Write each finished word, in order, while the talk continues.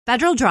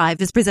Federal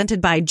Drive is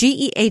presented by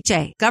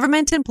GEHA,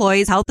 Government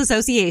Employees Health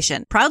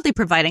Association, proudly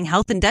providing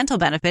health and dental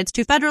benefits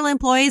to federal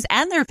employees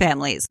and their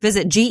families.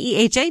 Visit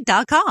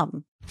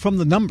GEHA.com. From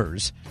the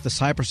numbers, the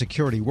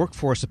cybersecurity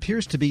workforce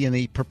appears to be in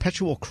a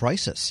perpetual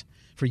crisis.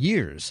 For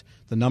years,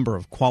 the number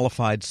of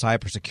qualified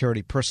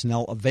cybersecurity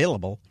personnel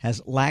available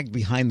has lagged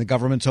behind the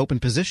government's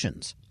open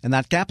positions, and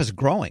that gap is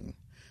growing.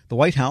 The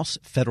White House,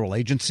 federal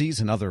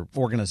agencies, and other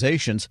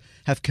organizations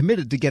have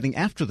committed to getting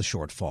after the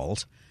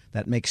shortfalls.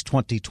 That makes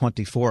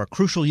 2024 a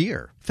crucial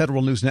year.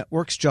 Federal News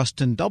Network's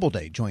Justin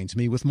Doubleday joins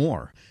me with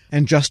more.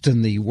 And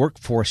Justin, the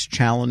workforce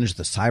challenge,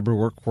 the cyber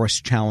workforce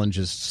challenge,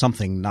 is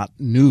something not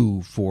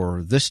new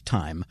for this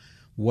time.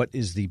 What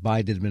is the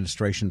Biden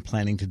administration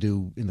planning to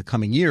do in the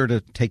coming year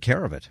to take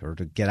care of it or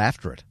to get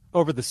after it?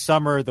 Over the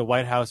summer, the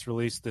White House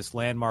released this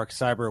landmark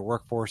cyber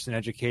workforce and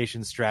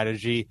education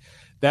strategy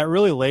that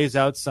really lays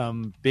out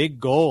some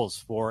big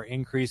goals for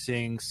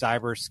increasing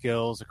cyber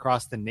skills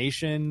across the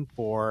nation,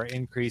 for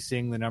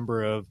increasing the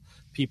number of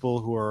people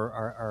who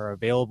are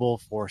available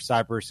for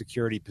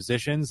cybersecurity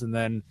positions, and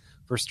then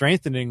for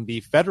strengthening the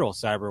federal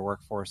cyber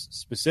workforce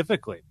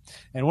specifically.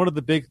 And one of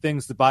the big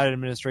things the Biden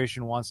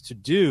administration wants to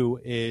do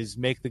is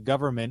make the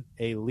government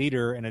a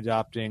leader in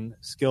adopting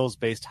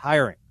skills-based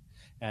hiring.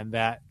 And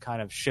that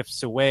kind of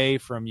shifts away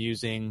from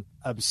using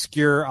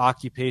obscure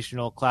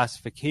occupational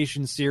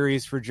classification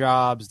series for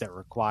jobs that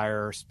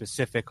require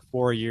specific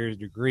 4-year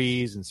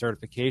degrees and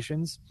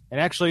certifications,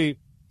 and actually,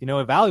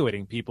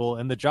 evaluating people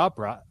in the job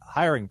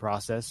hiring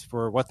process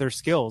for what their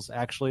skills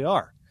actually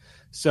are.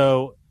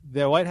 So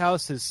the White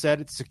House has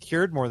said it's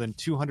secured more than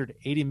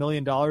 $280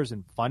 million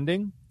in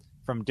funding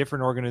from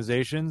different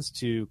organizations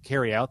to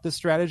carry out this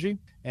strategy.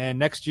 And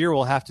next year,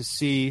 we'll have to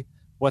see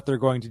what they're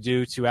going to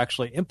do to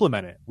actually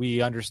implement it.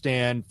 We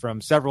understand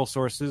from several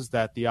sources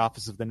that the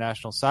Office of the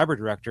National Cyber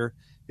Director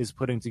is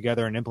putting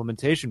together an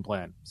implementation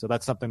plan. So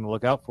that's something to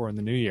look out for in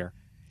the new year.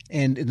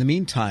 And in the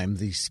meantime,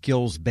 the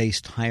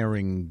skills-based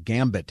hiring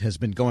gambit has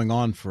been going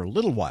on for a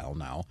little while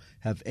now.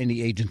 Have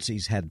any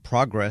agencies had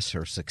progress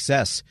or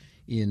success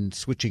in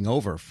switching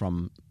over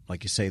from,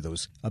 like you say,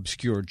 those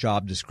obscure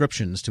job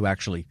descriptions to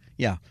actually,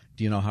 do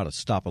you know how to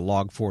stop a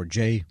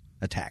Log4j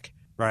attack?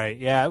 Right.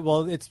 Yeah.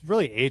 Well, it's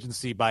really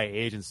agency by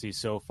agency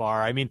so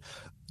far. I mean,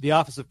 the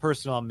Office of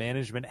Personnel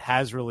Management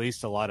has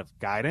released a lot of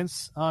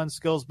guidance on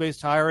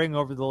skills-based hiring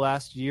over the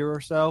last year or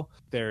so.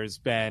 There's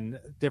been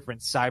different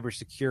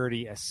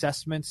cybersecurity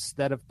assessments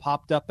that have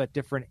popped up at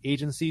different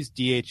agencies.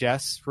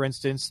 DHS, for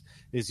instance,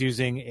 is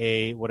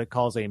using what it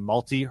calls a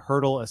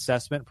multi-hurdle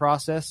assessment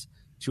process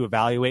to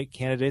evaluate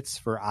candidates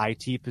for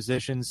IT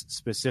positions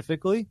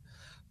specifically.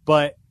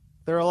 But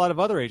there are a lot of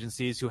other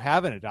agencies who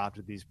haven't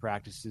adopted these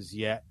practices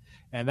yet.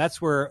 And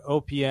that's where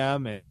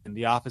OPM and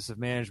the Office of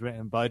Management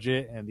and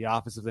Budget and the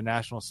Office of the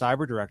National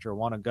Cyber Director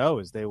want to go,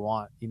 is they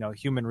want,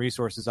 human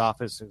resources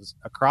offices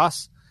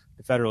across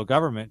the federal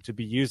government to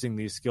be using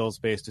these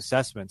skills-based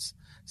assessments.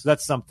 So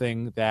that's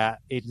something that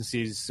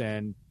agencies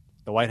and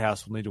the White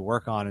House will need to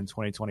work on in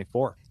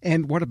 2024.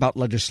 And what about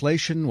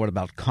legislation? What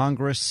about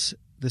Congress?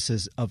 This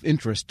is of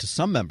interest to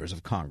some members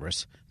of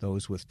Congress,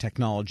 those with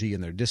technology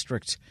in their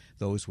districts,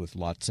 those with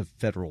lots of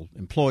federal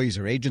employees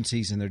or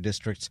agencies in their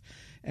districts.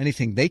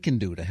 Anything they can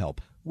do to help?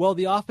 Well,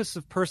 the Office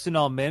of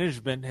Personnel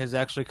Management has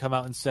actually come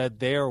out and said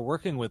they are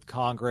working with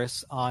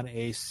Congress on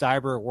a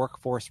cyber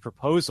workforce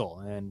proposal.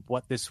 And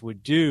what this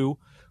would do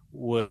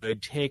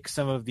would take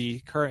some of the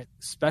current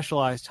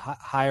specialized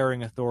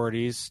hiring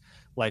authorities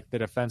like the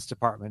Defense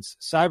Department's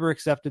Cyber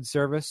Accepted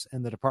Service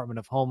and the Department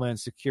of Homeland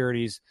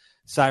Security's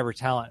Cyber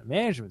Talent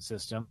Management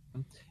System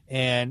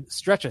and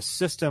stretch a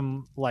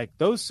system like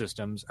those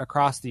systems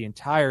across the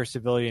entire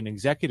civilian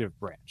executive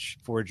branch.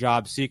 For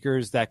job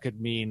seekers, that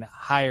could mean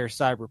higher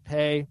cyber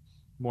pay,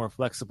 more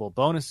flexible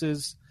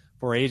bonuses.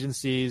 For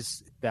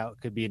agencies, that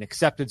could be an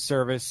accepted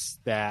service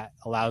that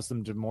allows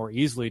them to more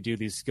easily do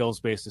these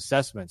skills-based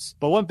assessments.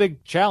 But one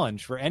big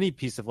challenge for any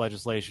piece of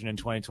legislation in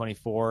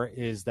 2024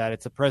 is that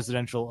it's a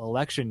presidential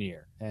election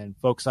year. And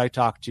folks I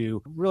talked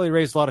to really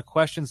raised a lot of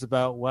questions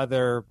about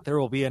whether there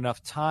will be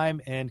enough time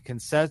and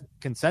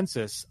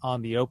consensus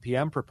on the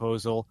OPM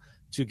proposal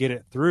to get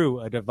it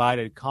through a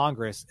divided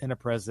Congress in a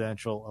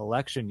presidential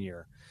election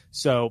year.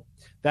 So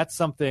that's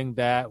something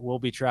that we'll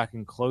be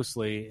tracking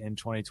closely in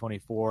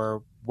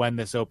 2024 when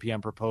this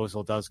OPM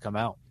proposal does come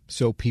out.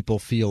 So people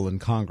feel in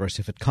Congress,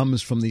 if it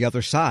comes from the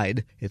other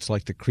side, it's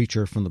like the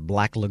creature from the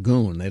Black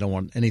Lagoon. They don't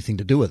want anything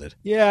to do with it.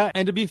 Yeah,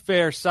 and to be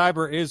fair,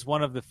 cyber is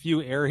one of the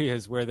few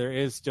areas where there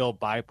is still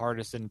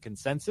bipartisan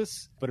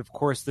consensus. But of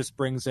course, this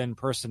brings in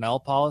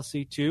personnel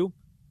policy too,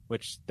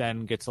 which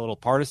then gets a little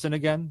partisan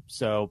again.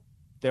 So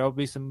there will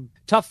be some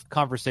tough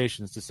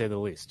conversations, to say the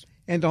least.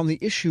 And on the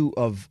issue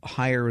of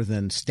higher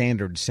than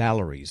standard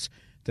salaries,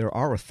 there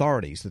are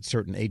authorities that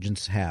certain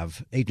agencies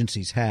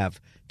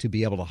have to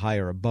be able to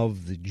hire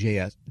above the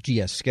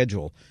GS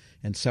schedule,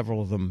 and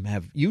several of them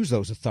have used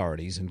those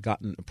authorities and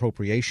gotten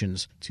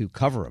appropriations to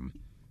cover them.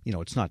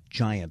 It's not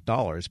giant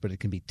dollars, but it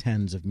can be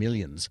tens of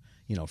millions,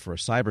 for a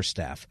cyber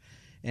staff.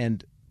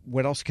 And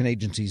what else can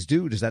agencies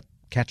do? Does that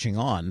catching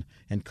on?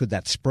 And could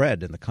that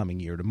spread in the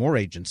coming year to more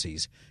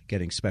agencies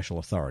getting special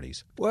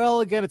authorities? Well,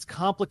 again, it's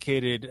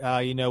complicated.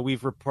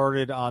 We've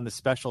reported on the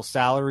special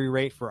salary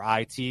rate for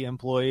IT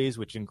employees,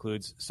 which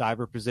includes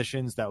cyber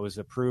positions, that was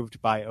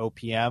approved by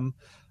OPM.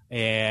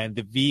 And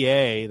the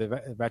VA,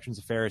 the Veterans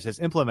Affairs, has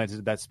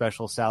implemented that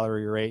special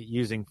salary rate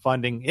using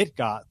funding it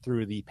got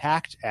through the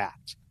PACT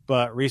Act.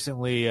 But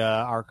recently,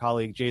 our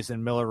colleague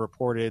Jason Miller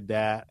reported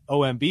that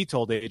OMB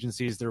told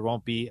agencies there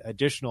won't be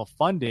additional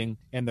funding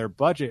in their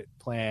budget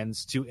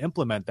plans to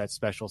implement that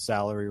special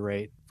salary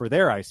rate for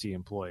their IC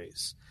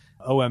employees.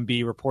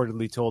 OMB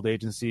reportedly told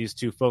agencies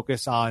to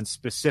focus on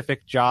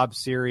specific job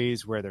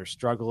series where they're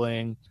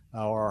struggling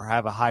or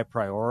have a high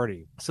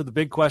priority. So the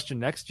big question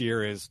next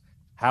year is,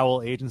 how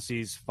will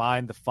agencies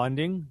find the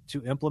funding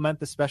to implement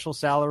the special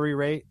salary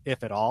rate,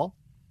 if at all?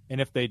 And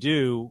if they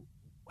do,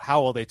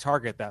 how will they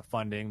target that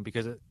funding?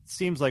 Because it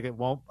seems like it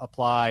won't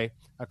apply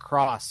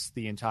across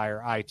the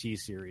entire IT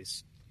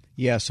series.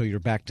 Yeah, so you're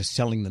back to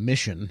selling the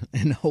mission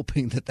and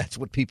hoping that that's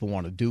what people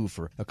want to do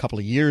for a couple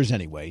of years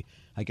anyway.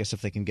 I guess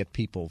if they can get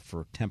people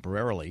for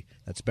temporarily,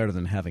 that's better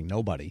than having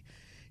nobody.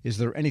 Is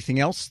there anything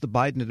else the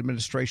Biden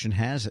administration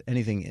has,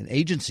 anything an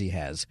agency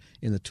has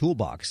in the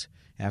toolbox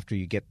after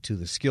you get to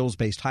the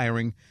skills-based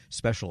hiring,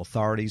 special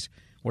authorities?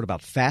 What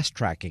about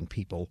fast-tracking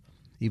people,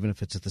 even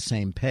if it's at the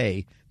same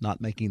pay, not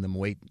making them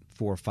wait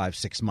 4, 5,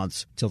 6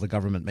 months till the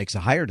government makes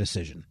a hire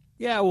decision?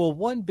 Yeah, well,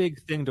 one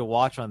big thing to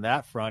watch on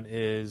that front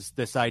is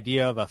this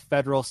idea of a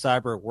Federal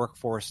Cyber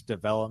Workforce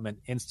Development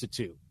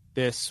Institute.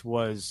 This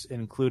was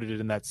included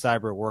in that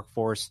cyber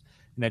workforce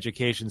and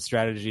education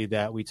strategy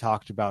that we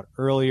talked about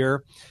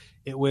earlier.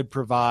 It would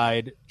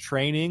provide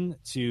training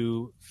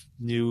to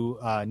new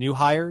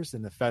hires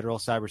in the federal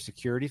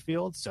cybersecurity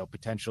field. So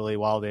potentially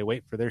while they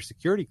wait for their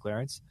security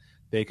clearance,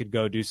 they could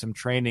go do some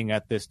training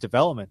at this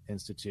development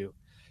institute.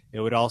 It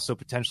would also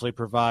potentially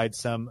provide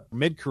some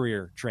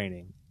mid-career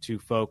training to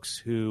folks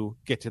who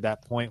get to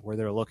that point where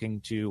they're looking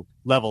to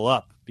level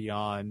up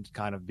beyond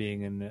kind of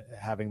being in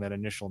having that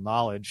initial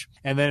knowledge.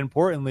 And then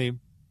importantly,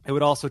 it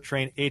would also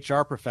train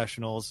HR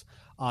professionals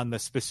on the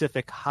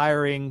specific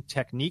hiring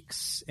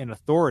techniques and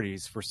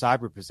authorities for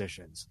cyber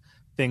positions,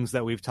 things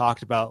that we've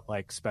talked about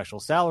like special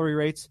salary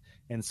rates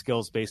and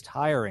skills-based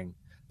hiring.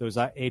 Those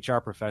HR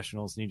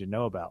professionals need to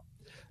know about.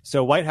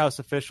 So White House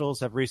officials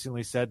have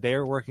recently said they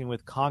are working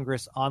with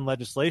Congress on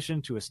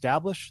legislation to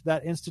establish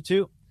that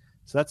institute.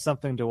 So that's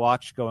something to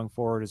watch going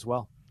forward as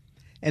well.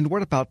 And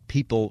what about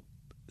people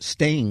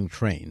staying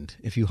trained?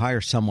 If you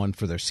hire someone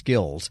for their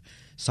skills,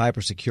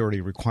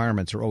 cybersecurity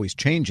requirements are always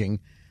changing.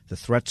 The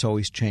threats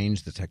always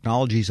change. The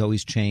technologies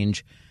always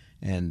change.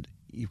 And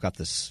you've got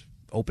this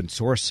open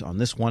source on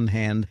this one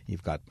hand.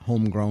 You've got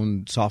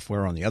homegrown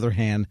software on the other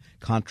hand,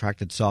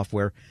 contracted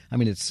software. I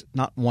mean, it's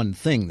not one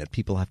thing that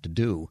people have to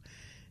do.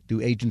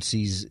 Do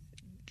agencies,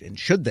 and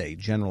should they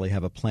generally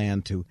have a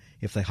plan to,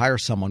 if they hire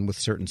someone with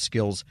certain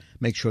skills,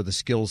 make sure the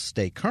skills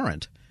stay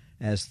current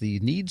as the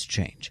needs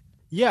change?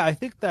 Yeah, I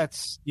think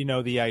that's,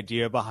 the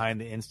idea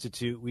behind the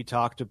institute we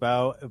talked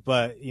about,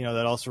 but,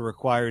 that also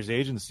requires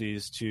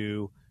agencies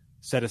to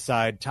set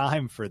aside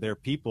time for their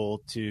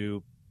people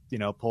to,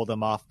 pull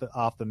them off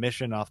the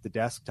mission, off the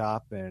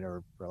desktop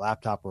or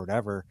laptop or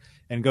whatever,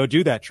 and go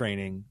do that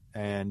training.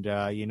 And,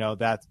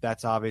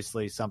 that's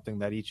obviously something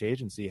that each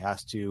agency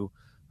has to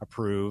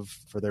approve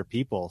for their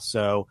people.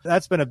 So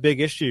that's been a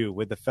big issue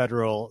with the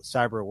federal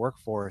cyber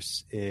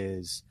workforce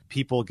is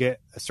people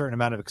get a certain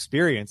amount of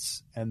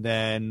experience and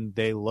then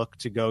they look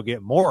to go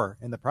get more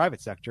in the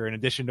private sector in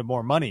addition to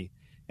more money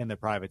in the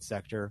private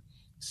sector.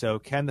 So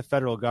can the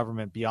federal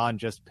government, beyond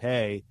just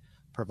pay,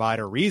 provide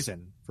a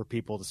reason for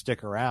people to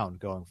stick around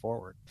going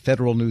forward?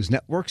 Federal News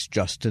Network's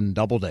Justin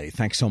Doubleday,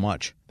 thanks so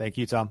much. Thank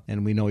you, Tom.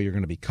 And we know you're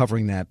going to be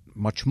covering that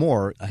much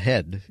more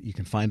ahead. You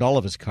can find all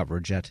of his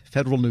coverage at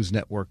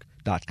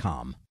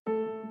federalnewsnetwork.com.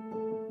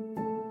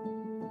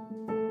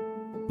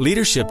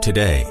 Leadership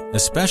today,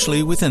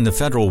 especially within the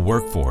federal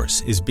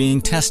workforce, is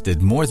being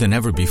tested more than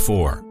ever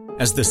before.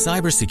 As the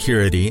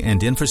Cybersecurity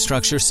and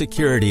Infrastructure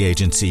Security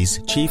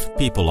Agency's Chief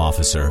People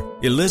Officer,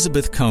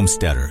 Elizabeth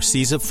Comstetter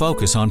sees a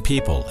focus on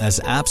people as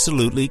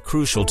absolutely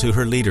crucial to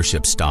her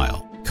leadership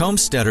style.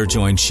 Comstetter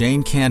joined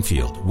Shane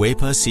Canfield,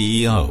 WEPA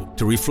CEO,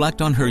 to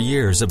reflect on her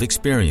years of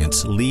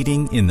experience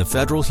leading in the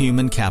federal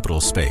human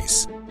capital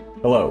space.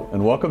 Hello,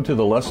 and welcome to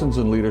the Lessons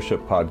in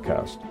Leadership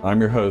podcast. I'm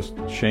your host,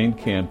 Shane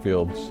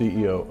Canfield,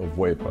 CEO of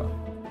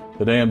WEPA.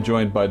 Today I'm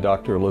joined by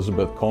Dr.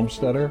 Elizabeth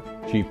Comstetter,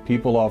 Chief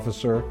People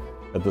Officer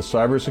at the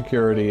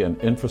Cybersecurity and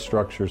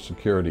Infrastructure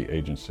Security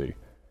Agency.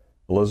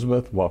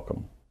 Elizabeth,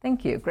 welcome.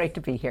 Thank you. Great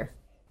to be here.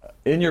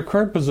 In your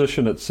current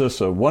position at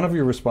CISA, one of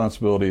your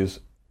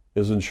responsibilities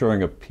is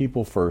ensuring a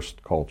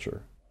people-first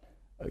culture.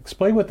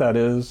 Explain what that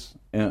is,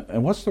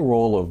 and what's the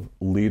role of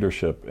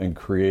leadership in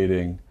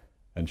creating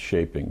and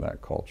shaping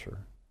that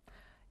culture?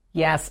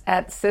 Yes,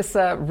 at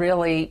CISA,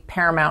 really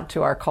paramount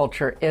to our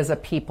culture is a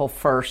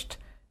people-first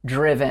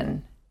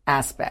driven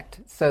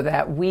aspect, so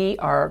that we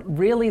are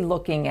really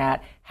looking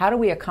at how do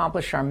we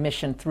accomplish our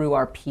mission through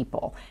our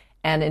people.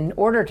 And in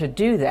order to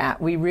do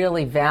that, we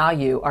really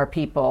value our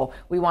people.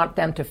 We want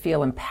them to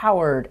feel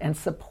empowered and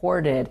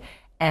supported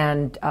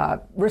and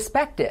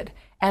respected,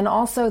 and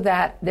also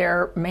that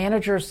their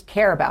managers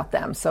care about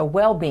them. So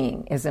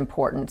well-being is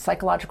important.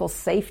 Psychological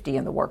safety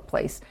in the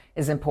workplace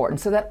is important,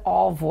 so that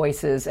all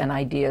voices and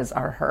ideas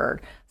are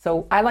heard.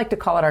 So I like to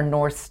call it our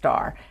North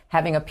Star.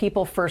 Having a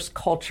people-first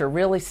culture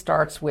really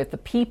starts with the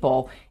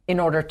people in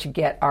order to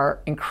get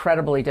our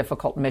incredibly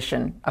difficult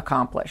mission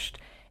accomplished.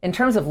 In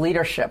terms of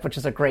leadership, which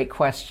is a great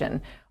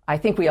question, I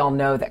think we all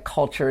know that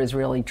culture is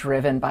really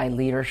driven by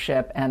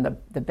leadership and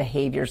the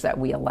behaviors that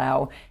we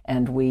allow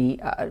and we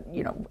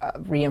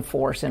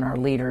reinforce in our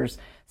leaders.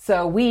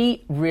 So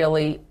we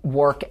really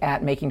work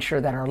at making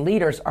sure that our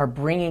leaders are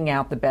bringing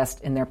out the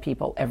best in their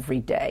people every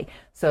day.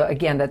 So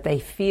again, that they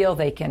feel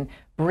they can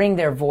bring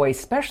their voice,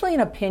 especially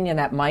an opinion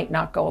that might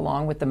not go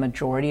along with the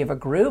majority of a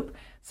group,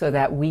 so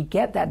that we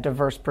get that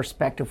diverse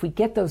perspective. We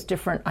get those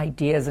different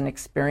ideas and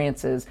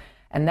experiences.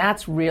 And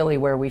that's really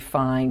where we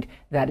find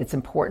that it's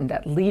important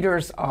that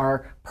leaders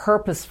are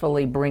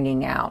purposefully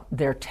bringing out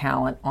their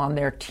talent on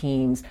their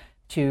teams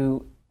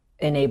to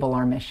enable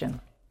our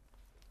mission.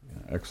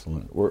 Yeah,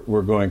 excellent.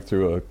 We're going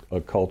through a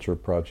culture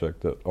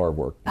project at our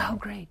work. Oh,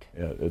 great.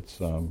 Yeah,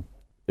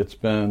 it's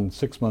been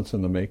 6 months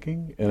in the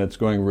making, and it's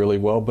going really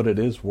well, but it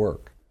is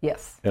work.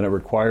 Yes. And it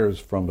requires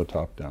from the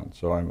top down.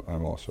 So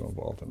I'm also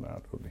involved in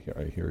that.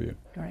 I hear you.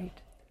 Great.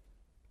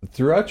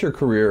 Throughout your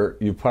career,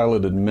 you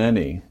piloted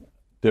many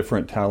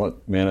different talent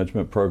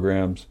management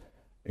programs,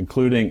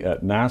 including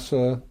at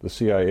NASA, the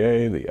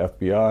CIA, the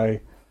FBI,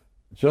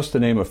 just to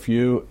name a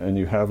few, and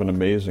you have an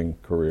amazing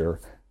career.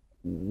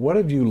 What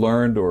have you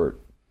learned, or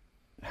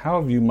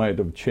how have you might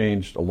have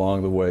changed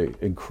along the way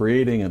in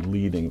creating and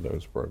leading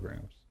those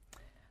programs?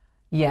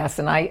 Yes,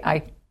 and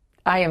I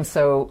am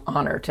so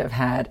honored to have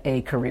had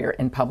a career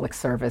in public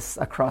service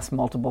across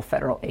multiple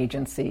federal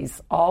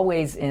agencies,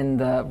 always in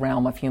the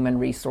realm of human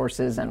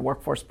resources and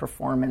workforce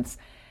performance.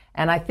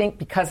 And I think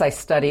because I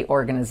study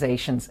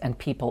organizations and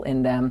people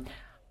in them,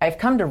 I've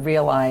come to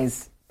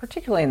realize,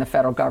 particularly in the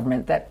federal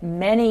government, that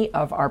many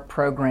of our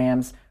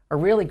programs are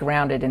really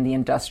grounded in the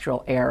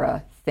industrial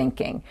era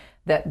thinking,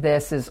 that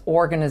this is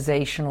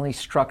organizationally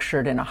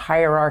structured in a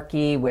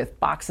hierarchy with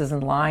boxes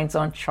and lines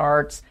on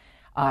charts,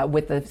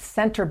 with the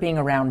center being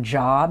around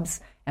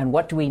jobs and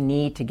what do we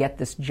need to get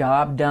this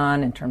job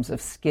done in terms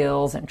of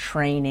skills and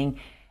training.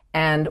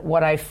 And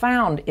what I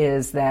found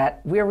is that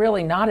we're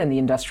really not in the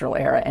industrial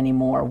era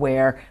anymore,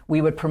 where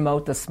we would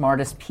promote the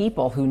smartest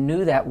people who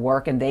knew that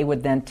work, and they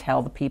would then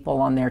tell the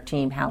people on their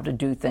team how to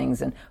do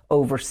things and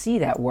oversee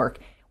that work.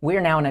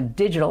 We're now in a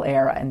digital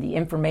era and the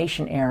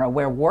information era,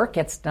 where work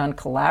gets done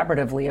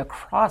collaboratively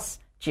across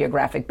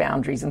geographic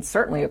boundaries and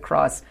certainly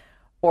across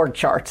org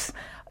charts.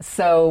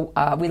 So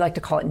we like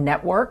to call it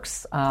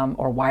networks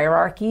or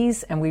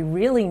hierarchies, and we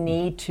really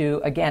need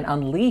to, again,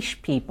 unleash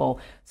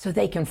people so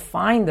they can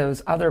find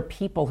those other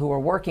people who are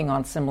working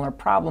on similar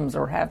problems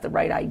or have the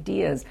right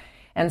ideas.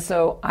 And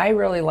so I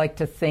really like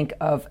to think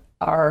of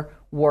our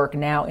work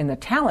now in the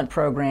talent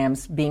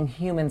programs being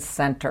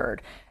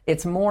human-centered.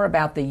 It's more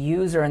about the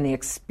user and the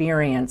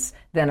experience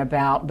than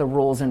about the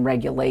rules and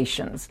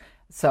regulations.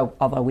 So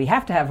although we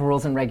have to have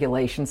rules and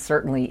regulations,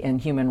 certainly in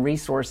human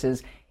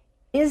resources,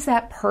 is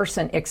that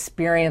person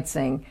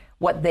experiencing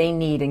what they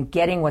need and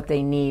getting what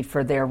they need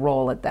for their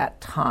role at that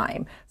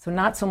time? So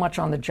not so much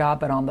on the job,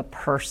 but on the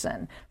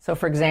person. So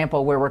for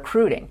example, we're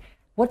recruiting.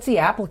 What's the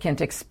applicant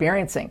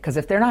experiencing? Because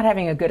if they're not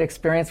having a good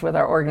experience with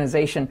our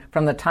organization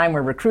from the time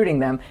we're recruiting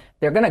them,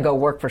 they're going to go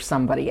work for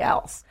somebody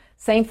else.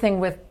 Same thing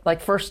with like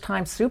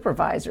first-time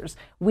supervisors.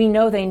 We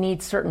know they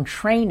need certain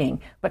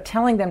training, but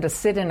telling them to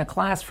sit in a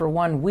class for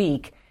 1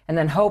 week and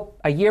then hope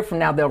a year from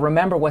now they'll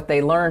remember what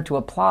they learned to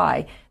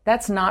apply,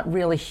 that's not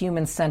really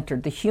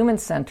human-centered. The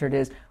human-centered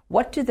is,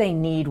 what do they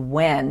need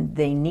when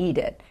they need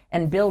it?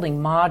 And building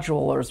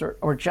modules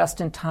or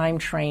just-in-time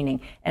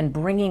training and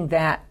bringing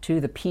that to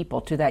the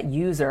people, to that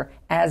user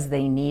as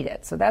they need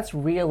it. So that's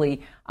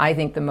really, I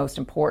think, the most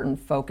important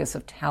focus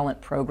of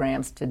talent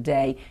programs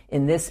today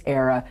in this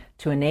era,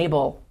 to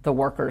enable the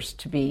workers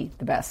to be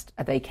the best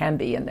they can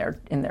be in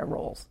their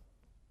roles.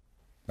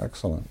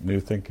 Excellent. New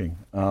thinking.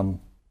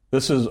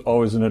 This is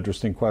always an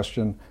interesting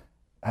question.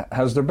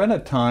 Has there been a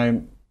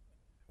time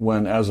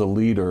when, as a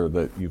leader,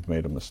 that you've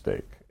made a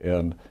mistake?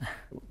 And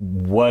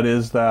what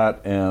is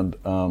that? And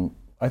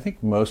I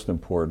think most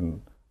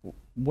important,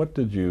 what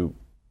did you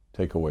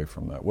take away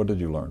from that? What did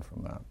you learn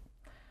from that?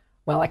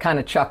 Well, I kind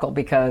of chuckle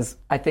because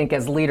I think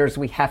as leaders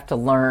we have to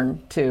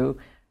learn to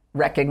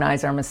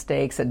recognize our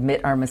mistakes,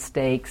 admit our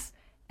mistakes,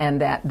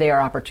 and that they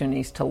are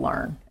opportunities to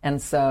learn.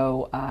 And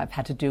so I've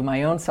had to do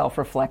my own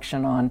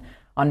self-reflection on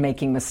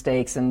making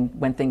mistakes and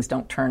when things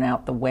don't turn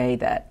out the way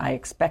that I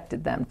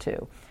expected them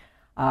to.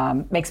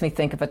 Makes me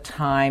think of a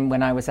time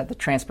when I was at the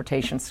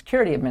Transportation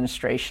Security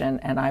Administration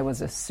and I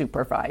was a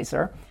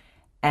supervisor,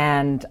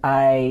 and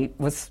I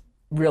was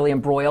really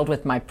embroiled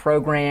with my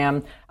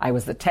program. I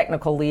was the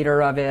technical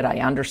leader of it. I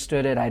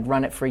understood it. I'd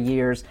run it for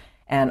years,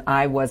 and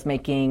I was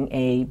making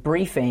a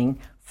briefing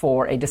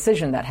for a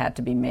decision that had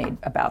to be made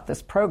about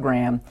this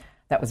program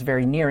that was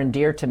very near and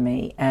dear to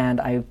me.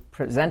 And I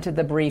presented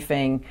the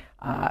briefing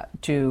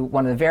to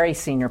one of the very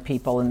senior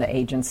people in the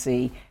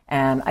agency,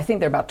 and I think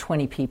there are about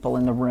 20 people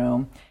in the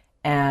room.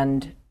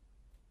 And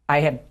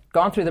I had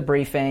gone through the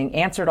briefing,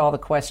 answered all the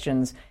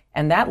questions,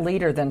 and that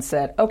leader then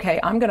said, okay,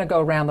 I'm going to go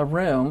around the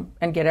room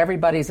and get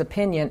everybody's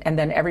opinion, and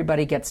then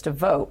everybody gets to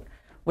vote,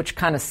 which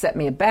kind of set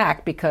me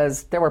aback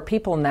because there were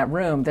people in that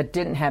room that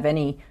didn't have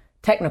any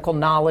technical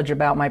knowledge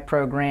about my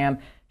program.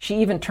 She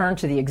even turned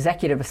to the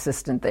executive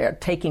assistant there,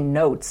 taking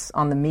notes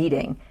on the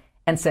meeting,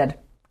 and said,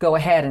 go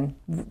ahead, and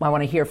I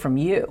want to hear from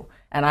you.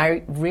 And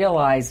I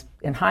realized,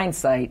 in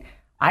hindsight,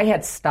 I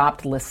had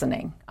stopped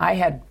listening. I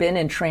had been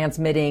in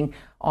transmitting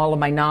all of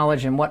my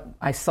knowledge and what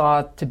I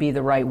saw to be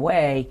the right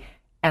way,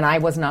 and I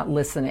was not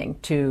listening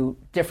to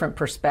different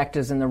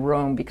perspectives in the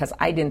room because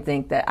I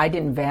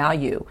didn't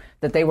value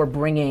that they were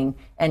bringing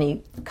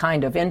any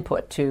kind of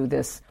input to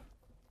this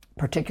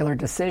particular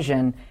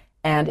decision.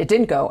 And it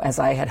didn't go as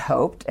I had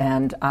hoped,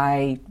 and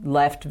I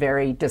left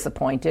very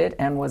disappointed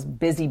and was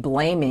busy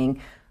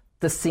blaming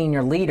the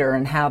senior leader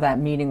and how that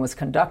meeting was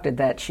conducted,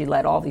 that she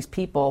let all these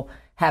people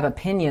have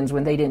opinions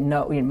when they didn't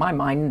know, in my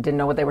mind, didn't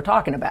know what they were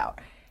talking about.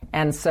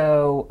 And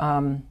so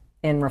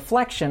in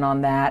reflection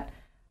on that,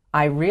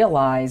 I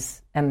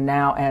realize, and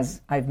now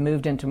as I've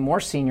moved into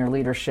more senior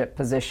leadership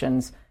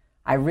positions,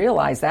 I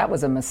realize that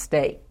was a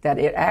mistake, that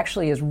it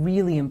actually is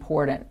really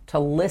important to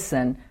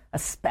listen,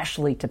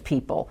 especially to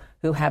people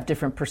who have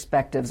different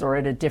perspectives or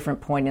at a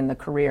different point in the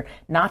career,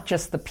 not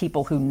just the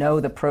people who know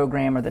the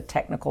program or the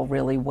technical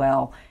really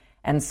well.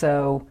 And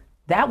so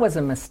that was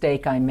a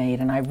mistake I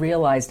made, and I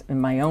realized in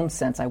my own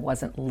sense I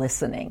wasn't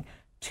listening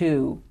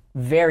to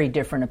very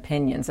different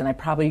opinions, and I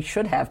probably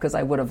should have, because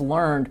I would have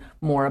learned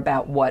more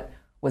about what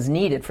was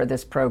needed for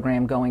this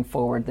program going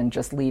forward than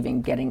just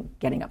leaving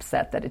getting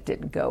upset that it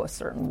didn't go a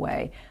certain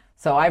way.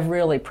 So I've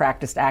really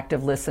practiced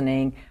active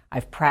listening.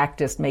 I've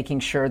practiced making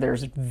sure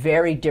there's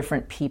very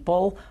different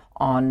people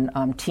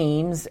on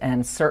teams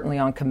and certainly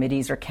on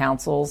committees or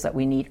councils, that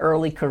we need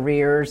early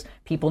careers,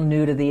 people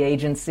new to the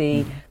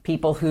agency,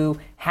 people who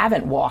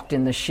haven't walked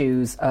in the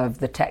shoes of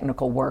the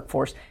technical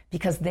workforce,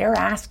 because they're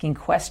asking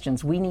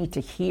questions we need to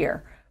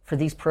hear for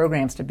these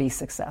programs to be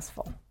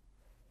successful.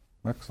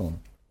 Excellent.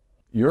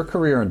 Your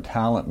career in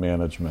talent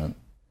management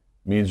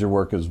means your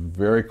work is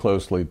very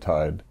closely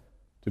tied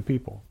to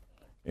people.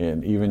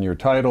 And even your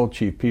title,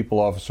 Chief People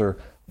Officer,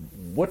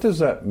 what does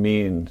that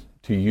mean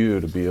to you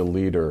to be a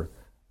leader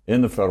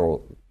in the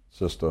federal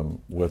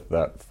system with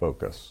that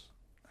focus?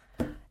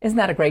 Isn't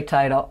that a great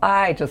title?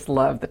 I just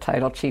love the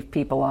title Chief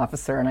People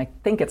Officer, and I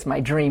think it's my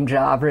dream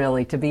job,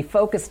 really, to be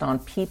focused on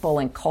people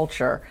and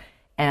culture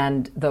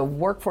and the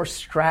workforce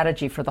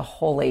strategy for the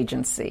whole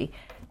agency.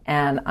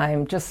 And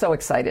I'm just so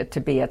excited to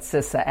be at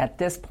CISA at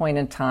this point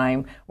in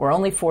time. We're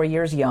only 4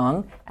 years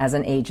young as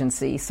an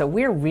agency, so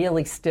we're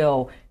really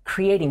still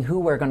creating who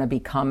we're going to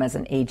become as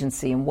an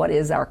agency and what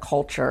is our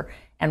culture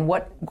and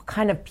what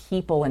kind of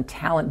people and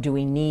talent do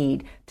we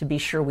need to be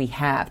sure we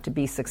have to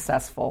be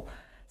successful.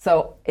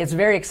 So it's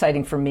very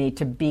exciting for me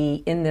to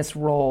be in this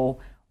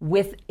role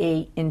with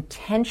a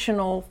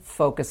intentional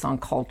focus on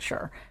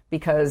culture,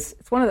 because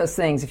it's one of those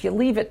things, if you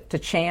leave it to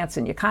chance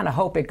and you kind of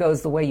hope it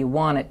goes the way you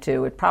want it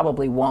to, it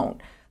probably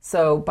won't.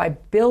 So by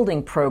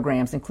building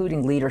programs,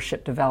 including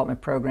leadership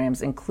development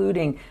programs,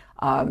 including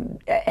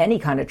any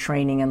kind of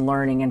training and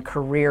learning and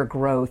career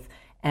growth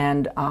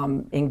and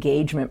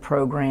engagement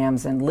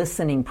programs and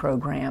listening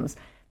programs,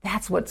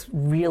 that's what's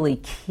really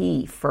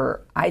key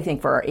for, I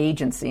think, for our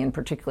agency, and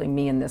particularly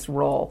me in this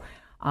role.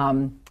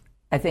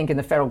 I think in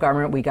the federal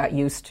government, we got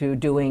used to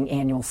doing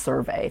annual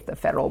survey, the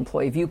Federal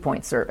Employee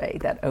Viewpoint Survey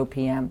that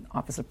OPM,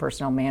 Office of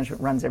Personnel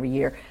Management, runs every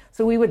year.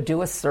 So we would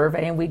do a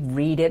survey and we'd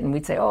read it and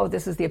we'd say, oh,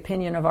 this is the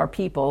opinion of our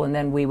people. And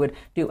then we would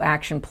do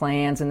action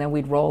plans, and then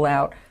we'd roll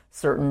out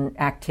certain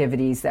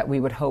activities that we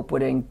would hope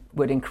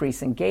would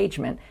increase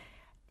engagement.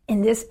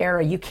 In this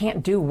era, you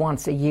can't do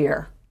once a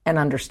year and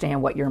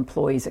understand what your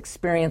employees'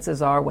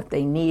 experiences are, what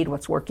they need,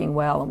 what's working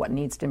well, and what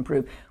needs to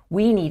improve.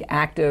 We need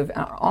active,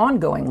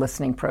 ongoing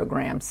listening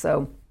programs.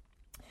 So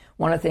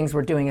one of the things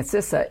we're doing at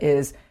CISA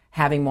is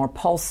having more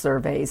pulse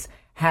surveys,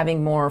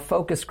 having more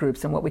focus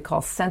groups and what we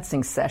call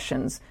sensing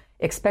sessions,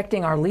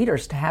 expecting our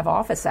leaders to have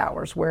office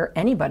hours where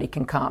anybody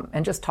can come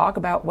and just talk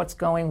about what's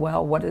going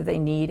well, what do they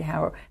need,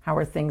 how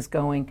are things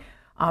going,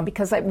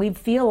 because we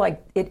feel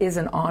like it is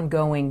an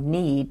ongoing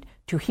need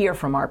to hear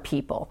from our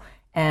people.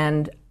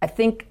 And I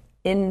think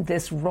in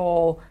this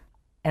role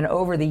and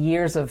over the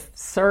years of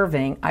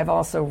serving, I've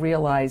also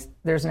realized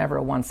there's never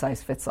a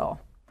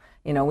one-size-fits-all.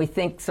 You know, we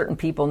think certain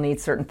people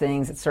need certain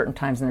things at certain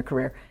times in their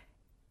career.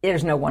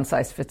 There's no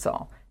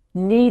one-size-fits-all.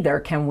 Neither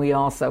can we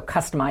also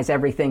customize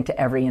everything to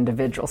every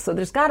individual. So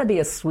there's got to be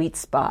a sweet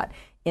spot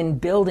in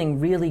building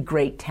really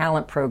great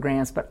talent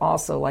programs, but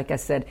also, like I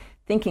said,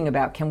 thinking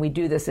about, can we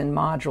do this in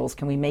modules?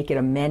 Can we make it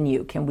a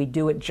menu? Can we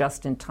do it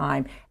just in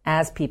time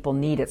as people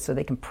need it so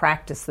they can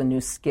practice the new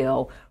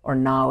skill or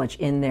knowledge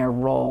in their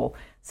role?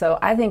 So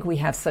I think we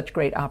have such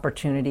great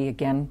opportunity,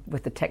 again,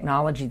 with the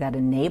technology that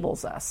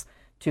enables us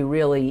to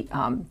really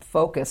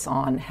focus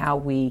on how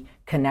we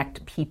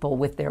connect people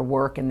with their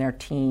work and their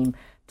team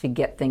to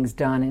get things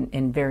done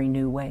in very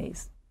new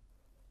ways.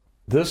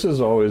 This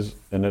is always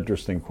an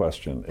interesting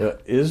question.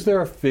 Is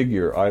there a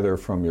figure, either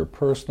from your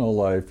personal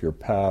life, your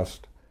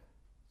past,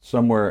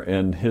 somewhere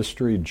in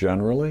history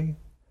generally,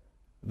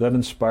 that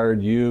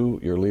inspired you,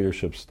 your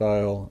leadership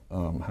style,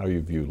 how you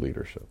view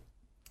leadership?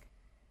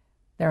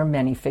 There are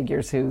many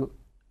figures who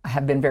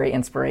have been very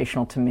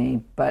inspirational to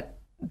me, but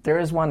there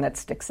is one that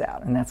sticks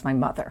out, and that's my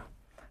mother,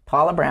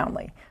 Paula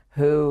Brownlee,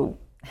 who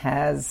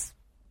has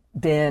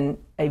been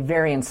a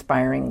very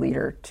inspiring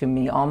leader to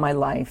me all my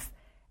life.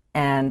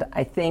 And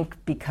I think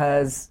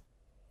because,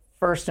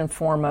 first and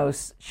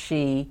foremost,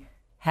 she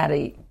had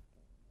a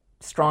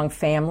strong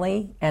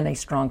family and a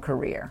strong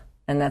career.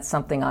 And that's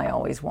something I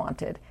always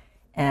wanted.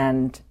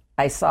 And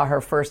I saw her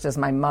first as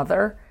my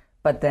mother,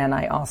 but then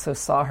I also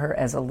saw her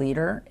as a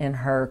leader in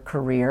her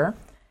career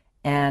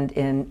and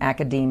in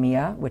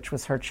academia, which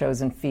was her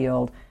chosen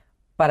field.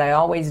 But I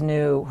always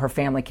knew her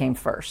family came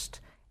first.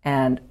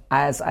 And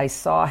as I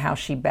saw how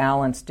she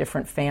balanced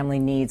different family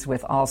needs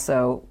with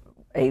also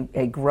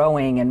a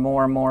growing and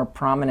more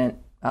prominent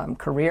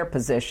career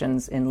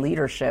positions in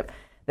leadership,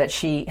 that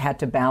she had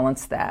to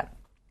balance that.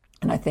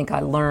 And I think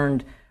I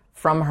learned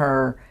from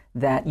her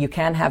that you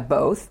can have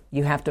both.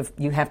 You have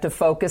to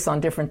focus on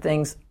different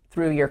things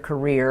through your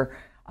career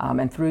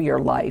and through your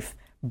life,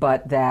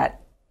 but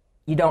that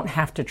you don't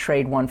have to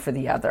trade one for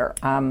the other.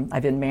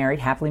 I've been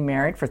happily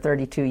married for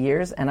 32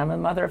 years, and I'm a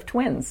mother of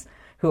twins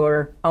who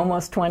are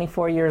almost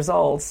 24 years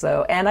old.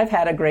 And I've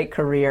had a great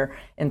career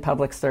in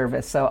public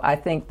service. So I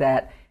think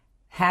that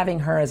having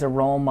her as a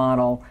role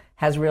model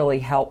has really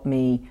helped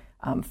me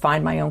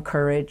find my own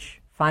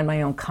courage, find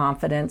my own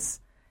confidence,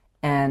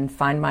 and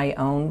find my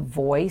own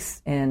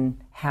voice in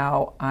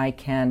how I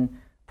can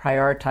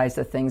prioritize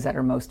the things that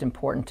are most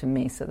important to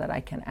me so that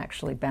I can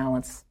actually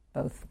balance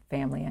both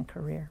family and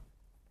career.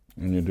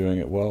 And you're doing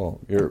it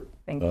well.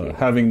 Thank you.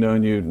 Having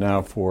known you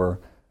now for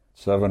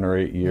 7 or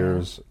 8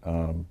 years,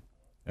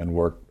 and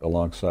worked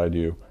alongside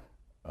you,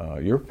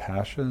 your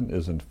passion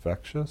is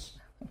infectious.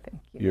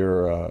 Thank you.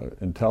 Your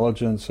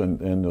intelligence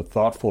and the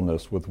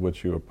thoughtfulness with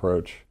which you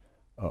approach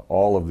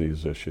all of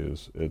these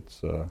issues,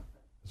 it's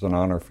an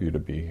honor for you to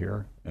be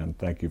here, and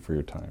thank you for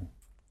your time.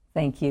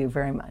 Thank you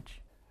very much.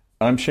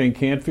 I'm Shane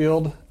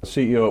Canfield,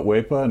 CEO at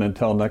WEPA, and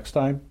until next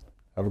time,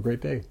 have a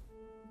great day.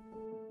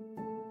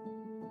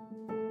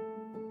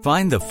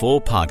 Find the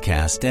full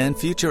podcast and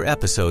future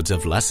episodes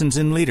of Lessons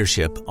in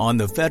Leadership on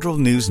the Federal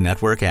News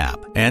Network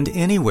app and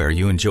anywhere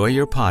you enjoy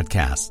your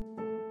podcasts.